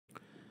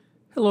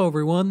Hello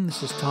everyone,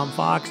 this is Tom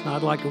Fox and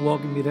I'd like to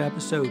welcome you to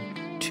episode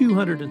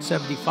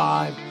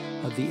 275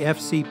 of the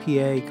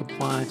FCPA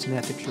Compliance and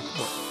Ethics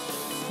Report.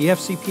 The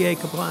FCPA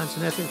Compliance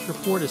and Ethics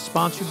Report is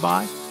sponsored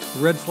by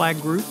the Red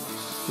Flag Group.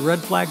 The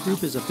Red Flag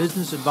Group is a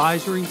business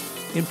advisory,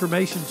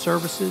 information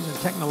services, and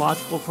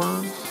technological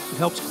firm that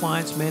helps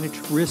clients manage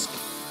risk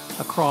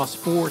across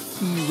four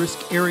key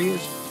risk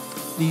areas.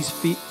 These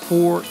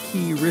four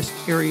key risk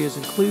areas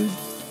include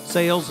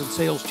sales and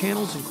sales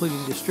channels,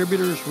 including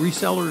distributors,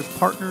 resellers,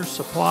 partners,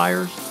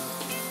 suppliers,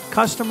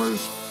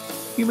 customers,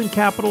 human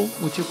capital,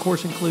 which of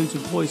course includes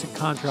employees and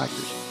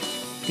contractors.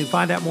 You can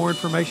find out more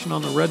information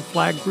on the Red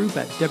Flag Group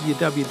at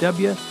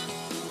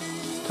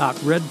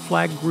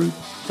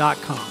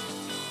www.redflaggroup.com.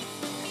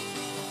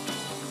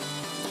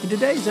 In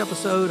today's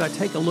episode, I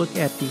take a look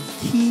at the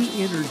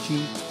Key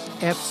Energy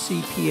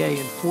FCPA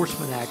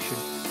enforcement action,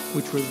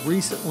 which was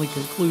recently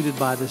concluded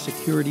by the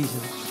Securities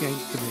and Exchange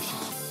Commission.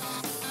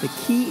 The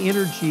Key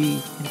Energy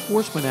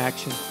enforcement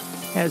action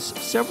has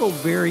several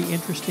very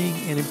interesting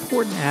and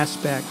important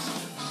aspects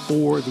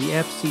for the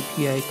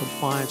FCPA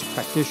compliance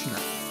practitioner.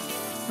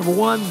 Number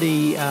one,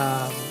 the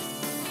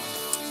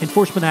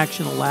enforcement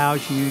action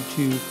allows you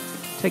to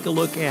take a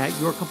look at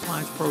your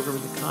compliance program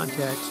in the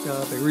context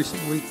of a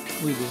recently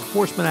completed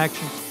enforcement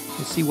action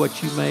and see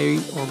what you may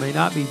or may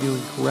not be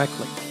doing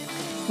correctly.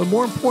 But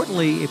more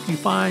importantly, if you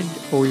find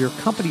or your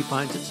company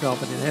finds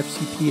itself in an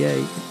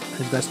FCPA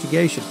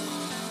investigation,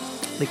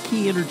 the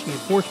Key Energy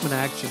enforcement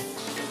action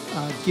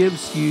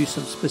gives you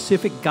some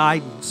specific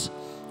guidance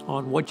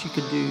on what you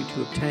can do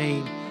to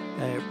obtain,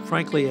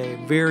 frankly, a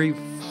very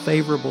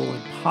favorable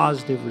and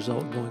positive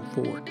result going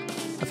forward.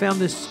 I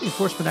found this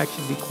enforcement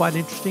action to be quite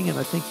interesting, and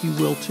I think you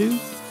will too.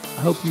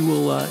 I hope you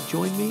will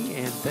join me,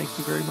 and thank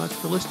you very much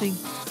for listening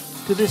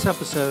to this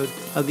episode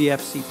of the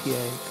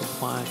FCPA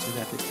Compliance and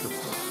Ethics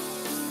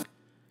Report.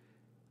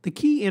 The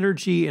Key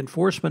Energy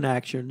enforcement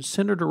action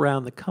centered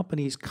around the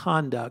company's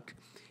conduct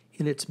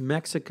in its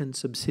Mexican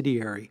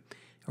subsidiary,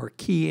 or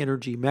Key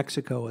Energy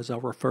Mexico, as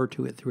I'll refer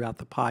to it throughout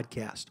the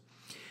podcast.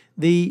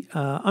 The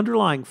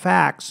underlying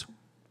facts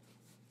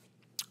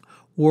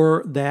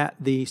were that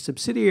the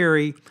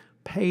subsidiary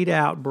paid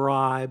out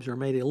bribes or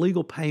made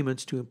illegal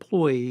payments to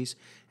employees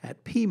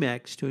at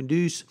Pemex to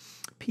induce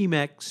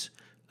Pemex,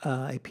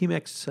 a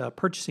Pemex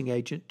purchasing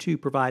agent, to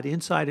provide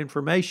inside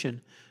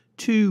information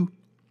to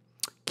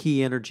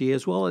Key Energy,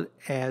 as well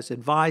as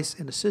advice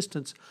and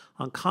assistance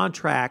on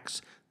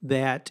contracts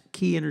that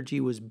Key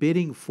Energy was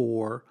bidding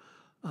for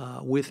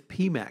with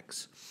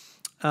Pemex.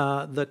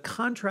 The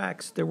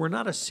contracts, there were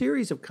not a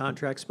series of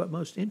contracts, but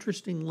most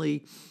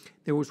interestingly,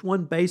 there was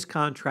one base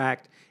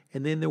contract,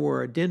 and then there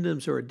were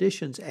addendums or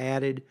additions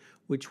added,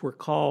 which were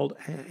called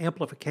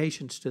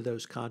amplifications to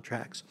those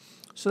contracts.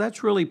 So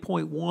that's really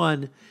point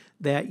one,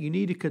 that you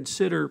need to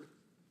consider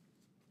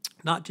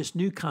not just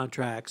new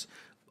contracts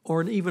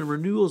or even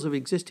renewals of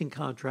existing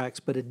contracts,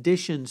 but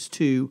additions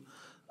to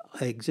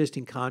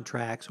existing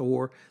contracts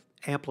or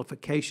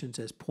amplifications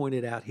as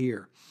pointed out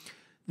here.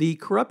 The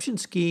corruption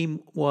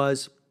scheme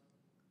was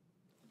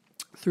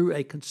through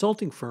a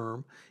consulting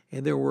firm,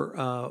 and there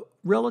were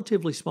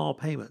relatively small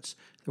payments.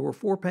 There were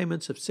 4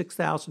 payments of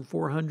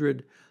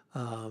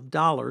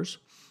 $6,400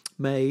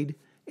 made,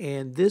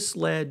 and this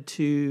led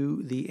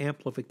to the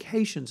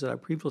amplifications that I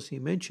previously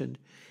mentioned,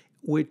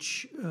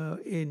 which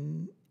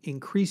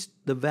increased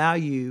the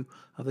value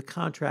of the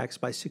contracts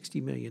by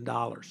 $60 million.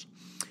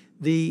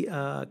 The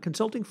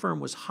consulting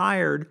firm was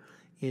hired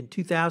in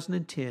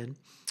 2010.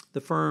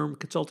 The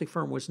consulting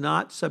firm was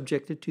not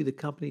subjected to the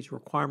company's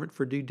requirement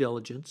for due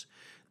diligence.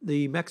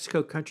 The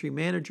Mexico country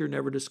manager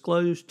never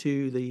disclosed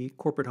to the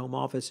corporate home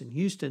office in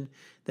Houston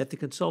that the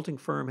consulting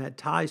firm had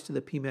ties to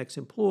the Pemex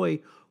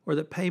employee or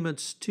that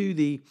payments to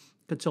the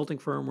consulting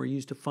firm were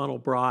used to funnel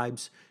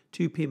bribes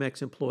to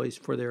Pemex employees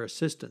for their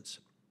assistance.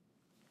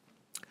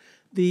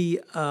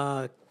 The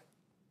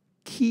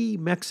Key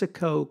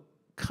Mexico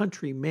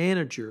country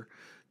manager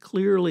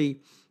clearly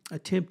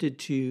attempted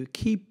to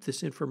keep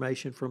this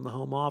information from the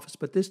home office,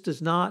 but this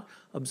does not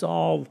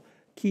absolve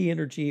Key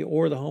Energy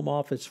or the home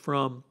office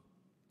from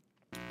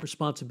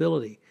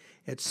responsibility.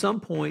 At some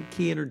point,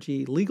 Key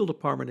Energy legal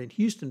department in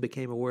Houston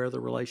became aware of the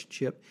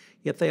relationship,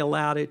 yet they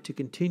allowed it to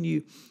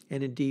continue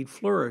and indeed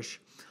flourish.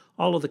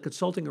 All of the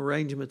consulting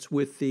arrangements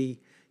with the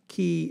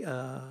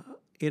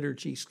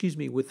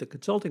with the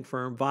consulting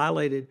firm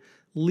violated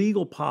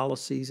legal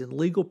policies and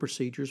legal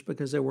procedures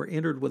because they were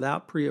entered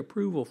without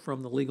pre-approval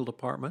from the legal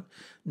department.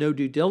 No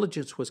due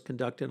diligence was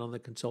conducted on the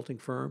consulting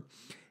firm,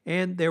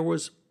 and there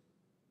was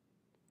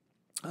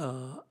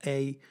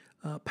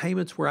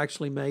payments were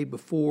actually made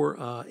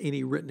before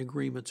any written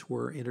agreements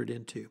were entered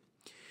into.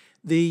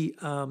 The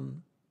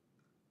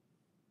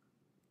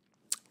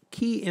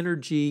Key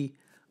Energy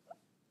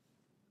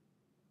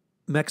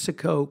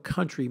Mexico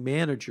country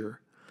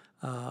manager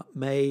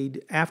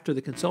made, after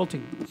the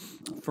consulting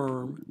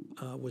firm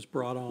was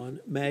brought on,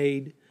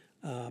 made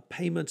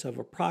payments of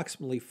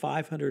approximately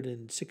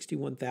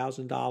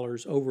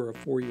 $561,000 over a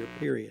 4-year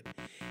period.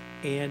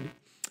 And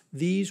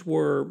these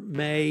were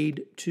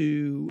made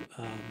to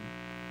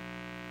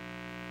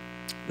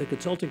the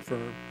consulting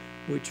firm,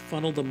 which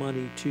funneled the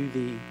money to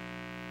the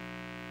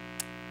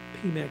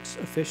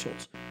PMEX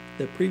officials.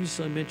 The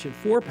previously mentioned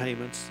 4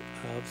 payments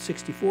of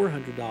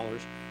 $6,400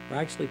 were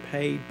actually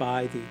paid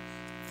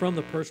from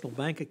the personal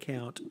bank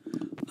account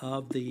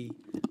of the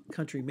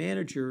country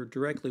manager,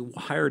 directly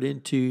wired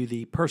into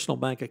the personal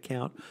bank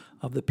account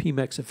of the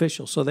PMEX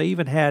official. So they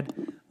even had,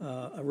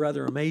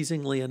 rather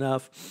amazingly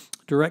enough,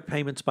 direct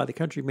payments by the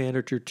country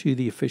manager to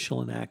the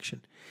official in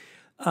action.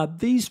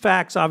 These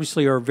facts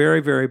obviously are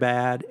very, very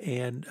bad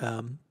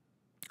and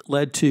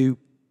led to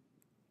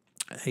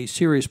a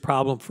serious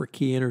problem for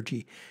Key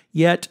Energy.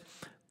 Yet,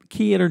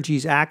 Key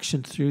Energy's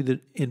action through the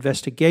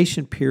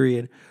investigation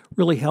period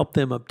really helped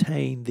them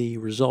obtain the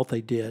result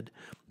they did,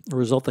 the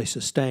result they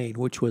sustained,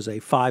 which was a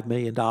 $5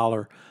 million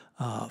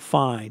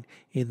fine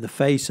in the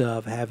face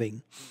of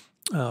having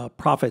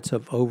profits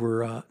of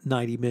over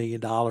 $90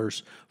 million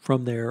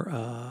from their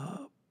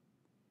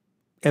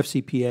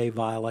FCPA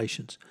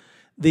violations.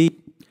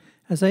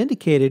 As I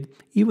indicated,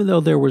 even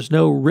though there was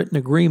no written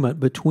agreement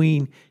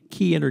between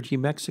Key Energy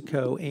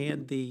Mexico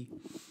and the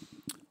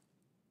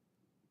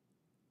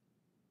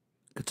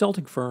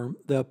consulting firm,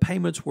 the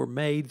payments were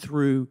made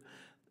through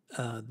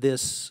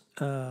this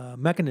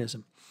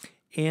mechanism.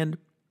 And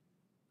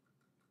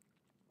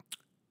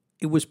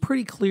it was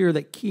pretty clear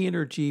that Key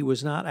Energy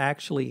was not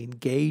actually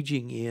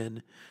engaging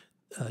in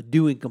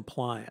doing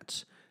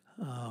compliance.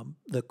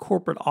 The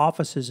corporate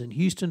offices in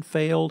Houston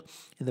failed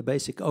in the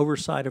basic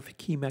oversight of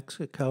Key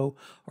Mexico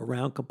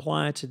around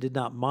compliance and did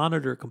not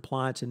monitor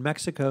compliance in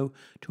Mexico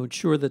to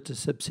ensure that the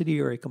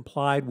subsidiary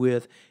complied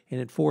with and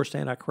enforced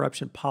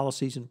anti-corruption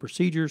policies and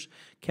procedures,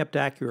 kept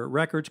accurate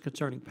records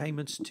concerning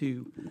payments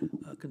to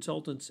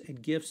consultants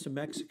and gifts to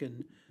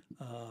Mexican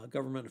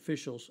government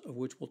officials, of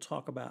which we'll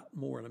talk about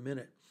more in a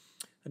minute.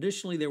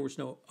 Additionally, there was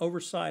no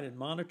oversight and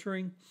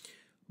monitoring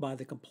by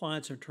the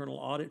compliance internal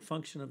audit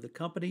function of the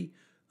company,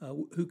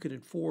 who could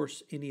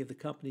enforce any of the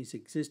company's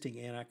existing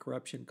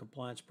anti-corruption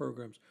compliance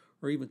programs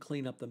or even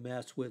clean up the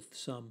mess with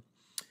some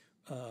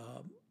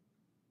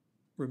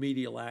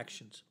remedial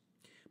actions.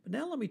 But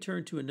now let me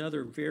turn to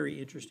another very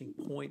interesting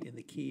point in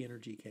the Key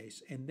Energy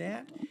case, and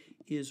that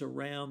is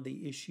around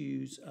the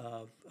issues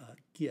of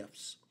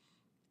gifts.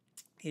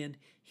 And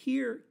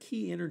here,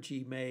 Key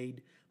Energy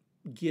made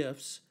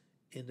gifts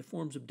in the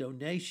forms of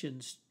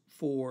donations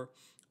for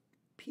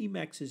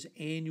PMEX's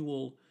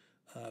annual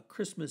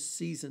Christmas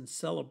season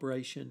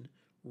celebration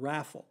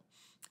raffle.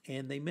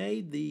 And they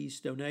made these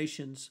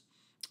donation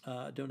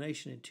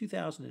in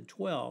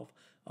 2012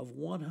 of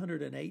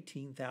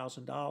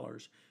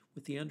 $118,000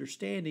 with the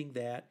understanding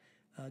that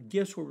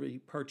gifts will be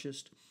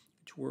purchased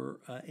which were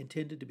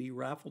intended to be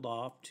raffled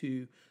off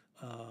to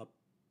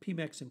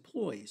PMEX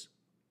employees.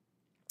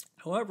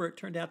 However, it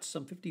turned out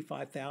some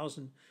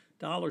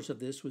 $55,000 of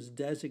this was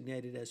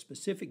designated as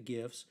specific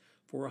gifts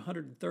for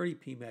 130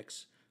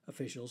 PMEX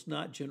officials,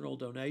 not general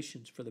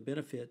donations for the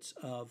benefits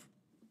of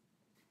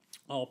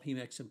all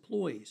PMEX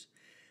employees.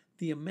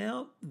 The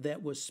amount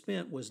that was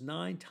spent was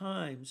 9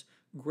 times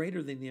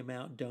greater than the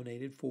amount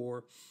donated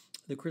for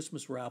the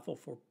Christmas raffle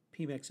for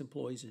PMEX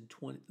employees in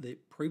the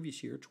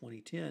previous year,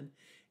 2010,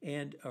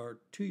 or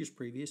 2 years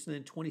previous, and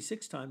then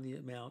 26 times the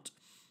amount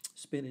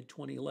spent in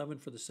 2011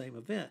 for the same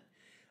event.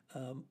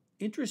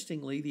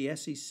 Interestingly, the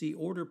SEC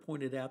order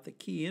pointed out that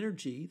Key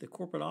Energy, the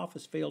corporate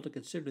office, failed to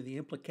consider the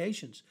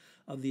implications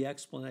of the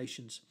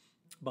explanations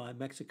by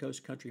Mexico's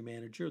country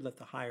manager that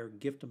the higher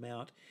gift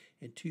amount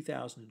in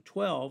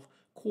 2012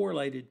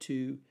 correlated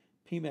to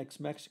PMEX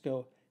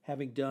Mexico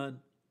having done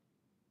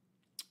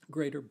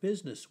greater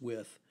business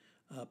with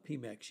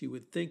PMEX. You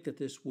would think that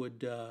this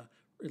would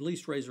at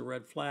least raise a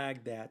red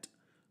flag that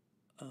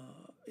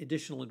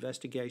additional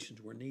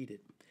investigations were needed.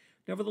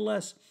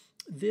 Nevertheless,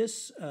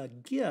 this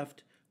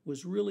gift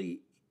was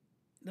really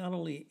not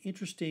only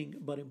interesting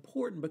but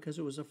important because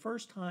it was the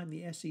first time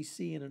the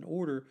SEC in an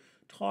order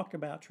talked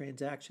about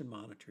transaction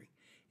monitoring.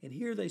 And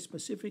here they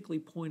specifically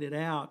pointed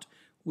out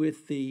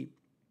with the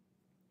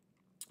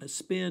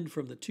spend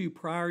from the 2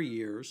 prior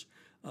years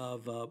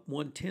of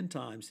one 10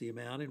 times the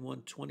amount and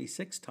one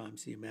 26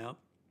 times the amount.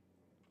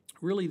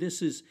 Really,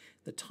 this is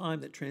the time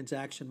that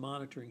transaction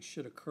monitoring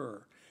should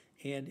occur.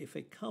 And if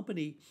a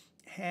company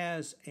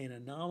has an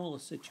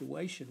anomalous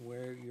situation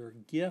where your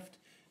gift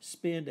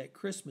spend at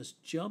Christmas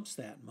jumps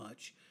that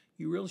much,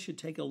 you really should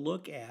take a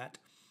look at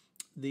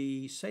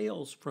the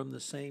sales from the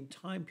same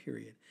time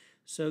period.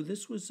 So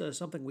this was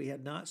something we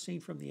had not seen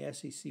from the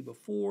SEC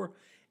before,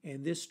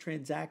 and this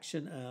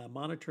transaction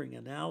monitoring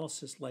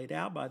analysis laid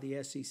out by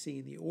the SEC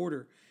in the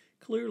order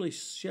clearly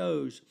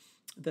shows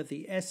that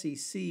the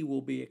SEC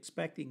will be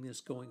expecting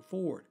this going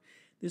forward.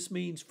 This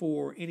means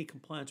for any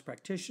compliance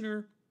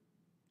practitioner,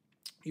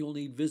 you'll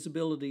need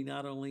visibility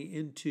not only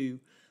into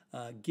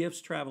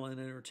gifts, travel, and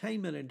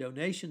entertainment and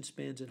donation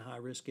spends in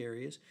high-risk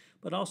areas,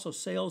 but also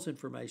sales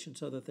information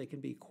so that they can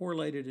be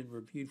correlated and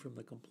reviewed from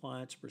the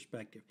compliance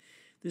perspective.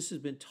 This has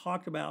been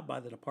talked about by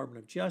the Department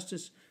of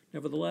Justice.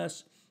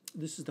 Nevertheless,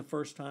 this is the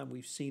first time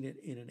we've seen it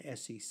in an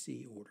SEC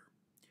order.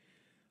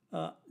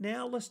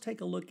 Now let's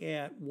take a look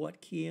at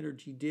what Key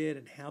Energy did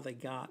and how they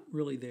got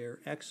really their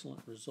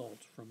excellent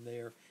results from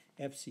their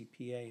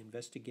FCPA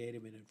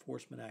investigative and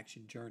enforcement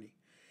action journey.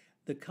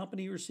 The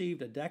company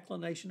received a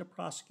declination to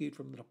prosecute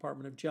from the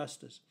Department of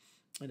Justice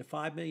and a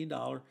 $5 million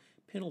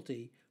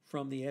penalty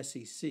from the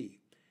SEC.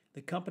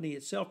 The company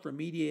itself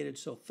remediated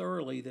so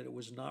thoroughly that it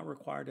was not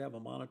required to have a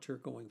monitor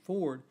going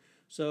forward.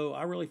 So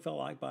I really felt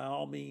like by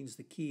all means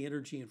the Key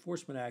Energy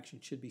enforcement action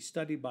should be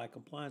studied by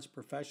compliance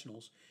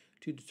professionals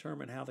to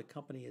determine how the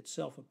company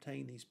itself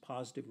obtained these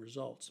positive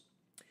results.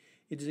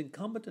 It is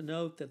incumbent to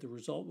note that the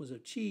result was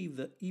achieved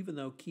that even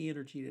though Key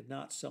Energy did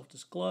not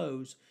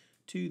self-disclose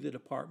to the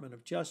Department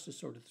of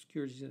Justice or to the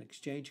Securities and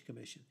Exchange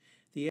Commission.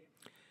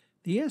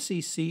 The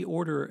SEC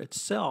order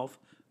itself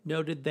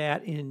noted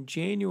that in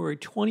January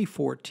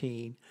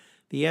 2014,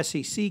 the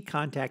SEC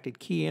contacted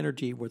Key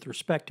Energy with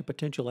respect to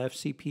potential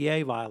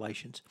FCPA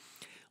violations.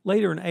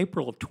 Later in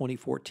April of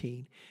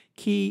 2014,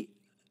 Key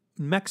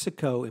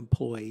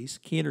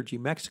Energy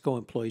Mexico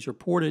employees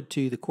reported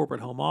to the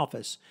corporate home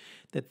office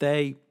that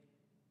they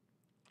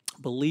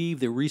believe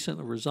the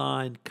recently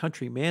resigned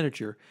country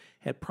manager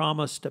had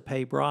promised to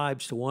pay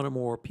bribes to one or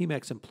more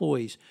Pemex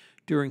employees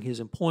during his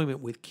employment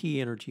with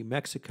Key Energy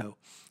Mexico.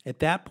 At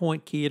that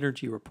point, Key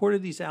Energy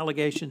reported these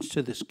allegations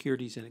to the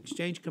Securities and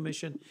Exchange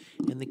Commission,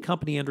 and the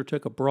company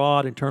undertook a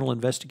broad internal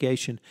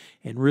investigation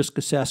and risk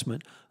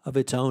assessment of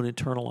its own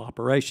internal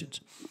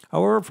operations.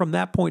 However, from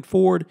that point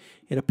forward,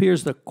 it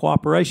appears the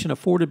cooperation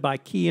afforded by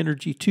Key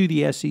Energy to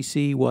the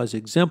SEC was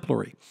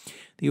exemplary.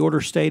 The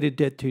order stated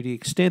that to the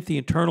extent the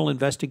internal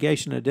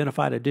investigation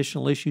identified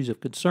additional issues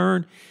of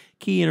concern,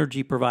 Key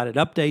Energy provided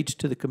updates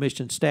to the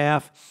Commission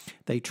staff.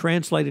 They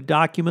translated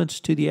documents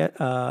to the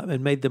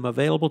and made them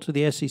available to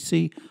the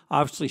SEC.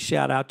 Obviously,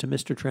 shout out to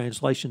Mr.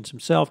 Translations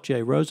himself,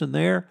 Jay Rosen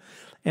there,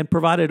 and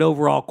provided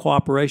overall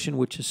cooperation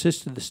which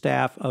assisted the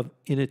staff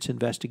in its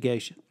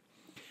investigation.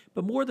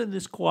 But more than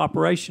this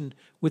cooperation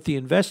with the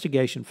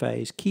investigation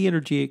phase, Key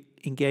Energy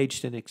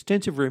engaged in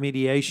extensive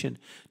remediation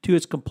to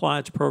its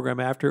compliance program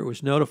after it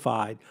was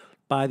notified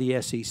by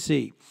the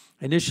SEC.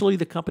 Initially,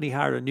 the company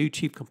hired a new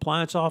chief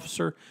compliance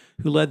officer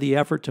who led the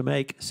effort to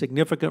make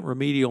significant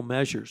remedial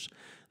measures.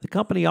 The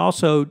company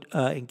also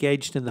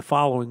engaged in the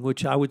following,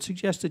 which I would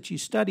suggest that you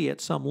study at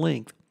some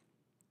length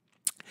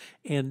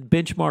and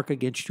benchmark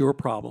against your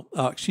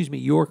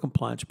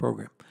compliance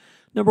program.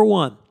 Number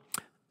one,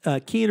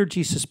 Key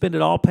Energy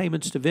suspended all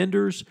payments to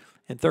vendors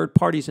and third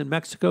parties in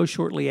Mexico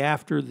shortly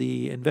after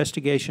the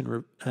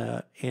investigation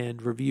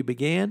and review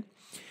began.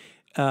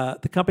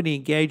 The company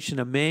engaged in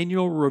a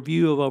manual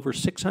review of over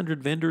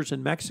 600 vendors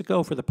in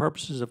Mexico for the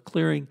purposes of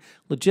clearing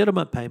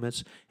legitimate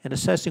payments and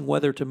assessing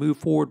whether to move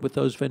forward with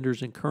those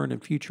vendors in current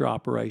and future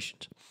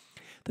operations.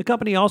 The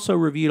company also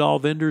reviewed all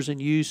vendors in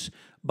use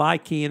by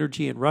Key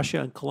Energy in Russia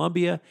and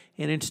Colombia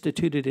and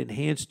instituted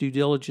enhanced due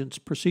diligence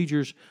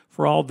procedures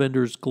for all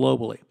vendors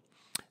globally.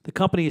 The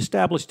company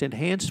established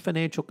enhanced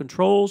financial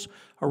controls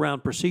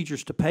around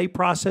procedures to pay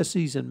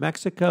processes in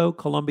Mexico,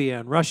 Colombia,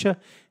 and Russia,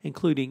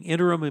 including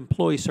interim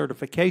employee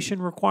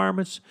certification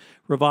requirements,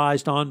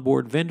 revised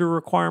onboard vendor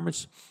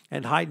requirements,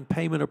 and heightened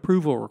payment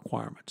approval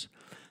requirements.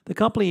 The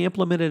company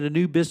implemented a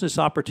new business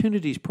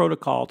opportunities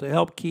protocol to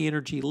help Key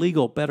Energy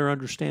Legal better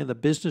understand the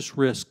business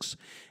risks,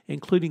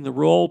 including the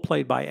role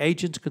played by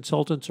agents,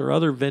 consultants, or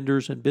other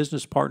vendors and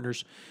business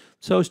partners,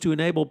 so as to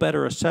enable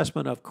better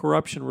assessment of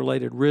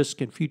corruption-related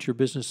risk and future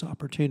business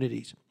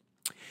opportunities.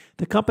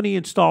 The company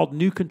installed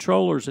new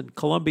controllers in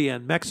Colombia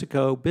and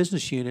Mexico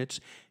business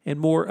units and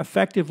more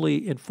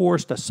effectively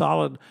enforced a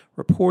solid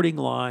reporting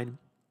line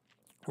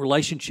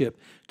relationship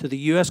to the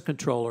U.S.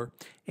 controller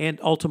and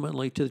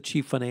ultimately to the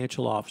chief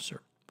financial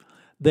officer.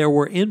 There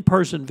were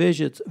in-person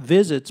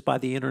visits by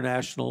the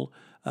international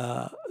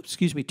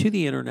to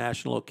the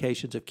international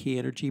locations of Key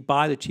Energy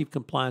by the chief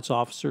compliance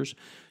officers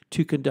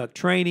to conduct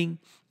training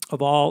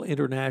of all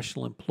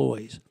international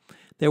employees.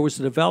 There was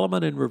the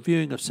development and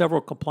reviewing of several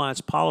compliance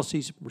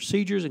policies and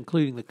procedures,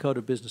 including the Code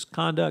of Business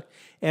Conduct,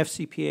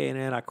 FCPA and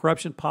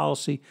Anti-Corruption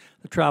Policy,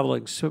 the Travel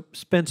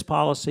Expense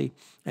Policy,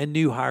 and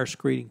new hire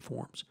screening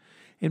forms.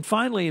 And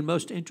finally, and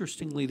most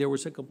interestingly, there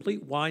was a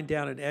complete wind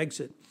down and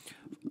exit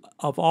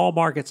of all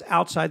markets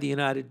outside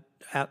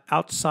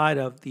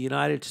of the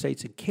United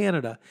States and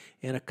Canada,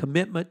 and a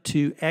commitment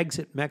to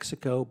exit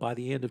Mexico by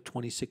the end of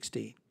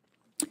 2016.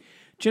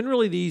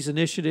 Generally, these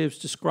initiatives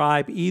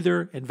describe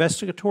either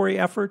investigatory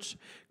efforts,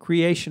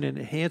 creation and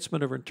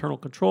enhancement of internal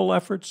control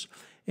efforts,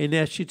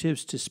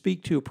 initiatives to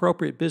speak to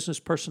appropriate business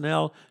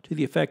personnel to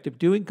the effect of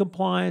doing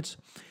compliance,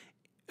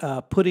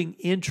 putting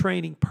in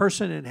training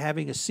person and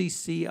having a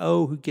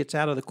CCO who gets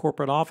out of the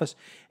corporate office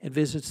and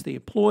visits the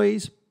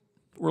employees,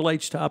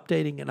 relates to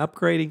updating and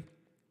upgrading.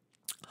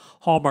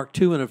 Hallmark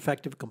 2, an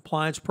effective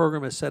compliance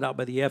program is set out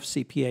by the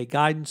FCPA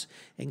guidance,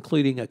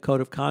 including a code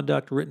of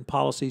conduct, written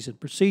policies, and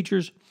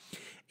procedures.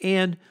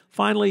 And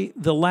finally,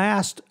 the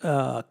last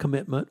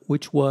commitment,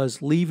 which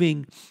was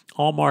leaving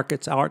all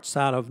markets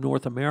outside of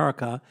North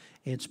America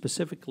and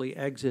specifically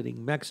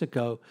exiting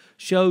Mexico,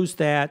 shows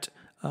that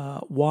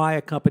why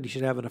a company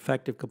should have an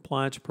effective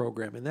compliance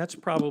program, and that's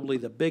probably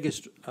the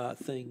biggest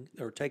thing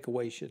or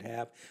takeaway you should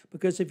have.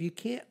 Because if you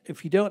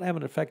don't have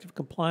an effective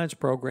compliance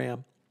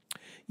program,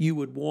 you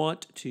will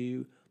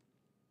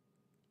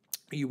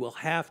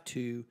have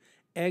to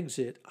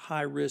exit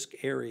high risk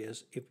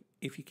areas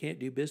if you can't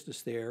do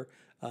business there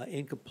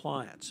in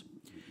compliance.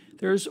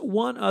 There's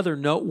one other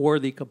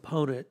noteworthy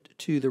component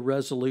to the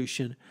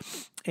resolution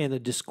and the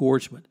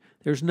disgorgement.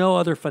 There's no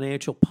other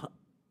financial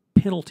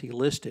penalty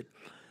listed.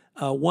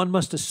 One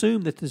must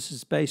assume that this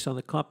is based on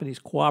the company's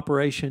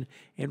cooperation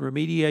and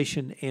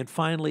remediation, and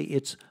finally,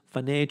 its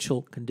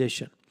financial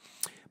condition.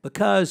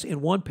 Because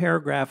in one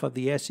paragraph of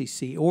the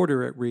SEC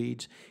order it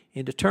reads,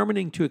 in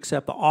determining to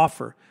accept the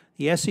offer,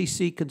 the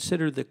SEC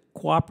considered the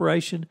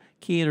cooperation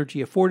Key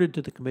Energy afforded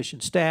to the Commission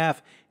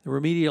staff, the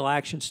remedial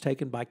actions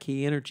taken by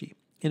Key Energy.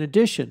 In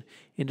addition,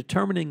 in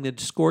determining the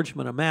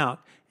disgorgement amount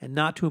and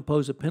not to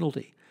impose a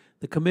penalty,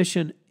 the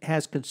Commission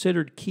has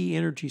considered Key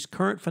Energy's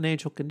current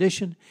financial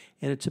condition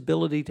and its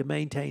ability to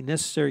maintain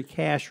necessary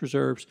cash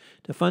reserves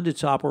to fund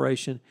its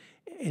operation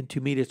and to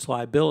meet its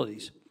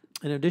liabilities.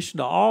 In addition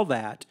to all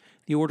that,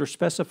 the order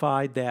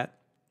specified that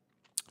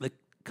the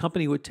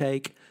company would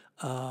take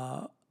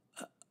a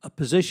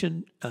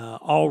position,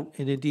 and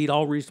indeed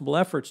all reasonable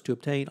efforts to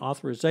obtain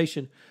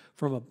authorization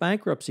from a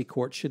bankruptcy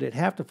court, should it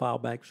have to file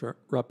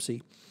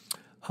bankruptcy,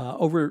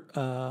 over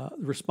the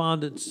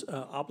respondent's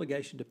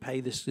obligation to pay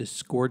this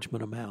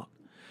disgorgement amount.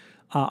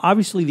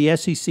 Obviously, the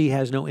SEC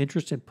has no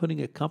interest in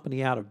putting a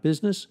company out of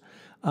business,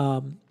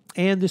 and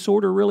this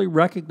order really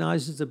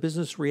recognizes the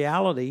business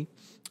reality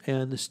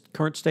and the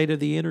current state of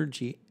the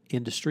energy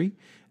industry,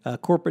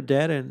 corporate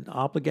debt and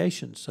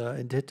obligations,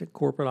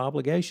 corporate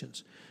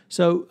obligations.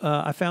 So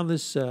I found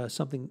this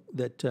something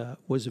that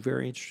was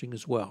very interesting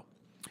as well.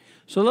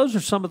 So those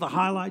are some of the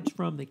highlights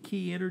from the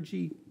Key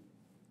Energy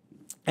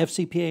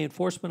FCPA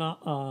enforcement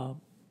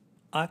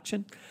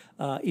action.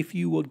 If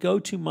you would go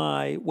to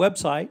my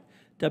website,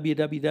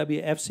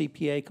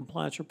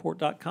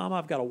 www.fcpacompliancereport.com,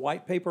 I've got a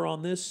white paper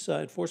on this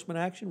enforcement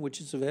action, which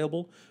is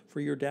available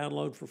for your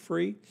download for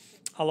free.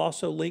 I'll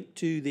also link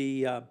to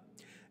the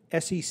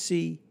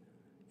SEC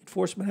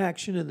enforcement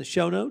action in the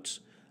show notes.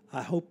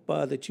 I hope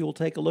that you will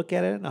take a look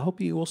at it, and I hope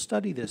you will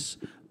study this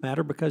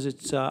matter because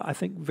it's, I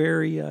think,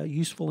 very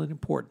useful and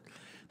important.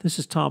 This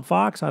is Tom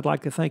Fox. I'd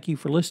like to thank you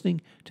for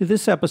listening to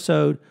this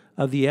episode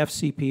of the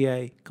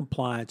FCPA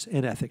Compliance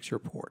and Ethics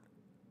Report.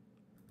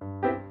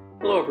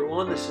 Hello,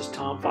 everyone. This is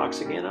Tom Fox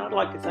again. I'd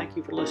like to thank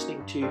you for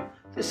listening to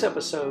this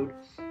episode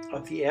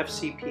of the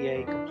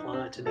FCPA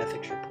Compliance and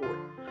Ethics Report.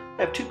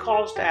 I have two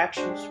calls to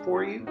actions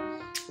for you.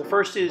 The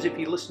first is, if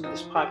you listen to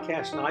this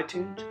podcast on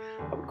iTunes,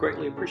 I would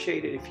greatly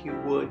appreciate it if you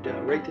would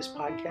rate this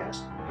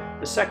podcast.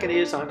 The second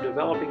is, I'm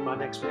developing my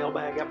next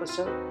mailbag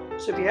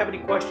episode. So if you have any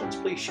questions,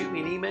 please shoot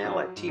me an email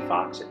at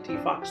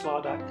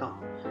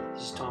tfox@tfoxlaw.com.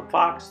 This is Tom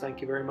Fox.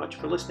 Thank you very much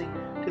for listening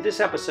to this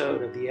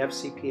episode of the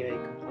FCPA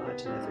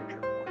Compliance and Ethics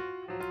Report.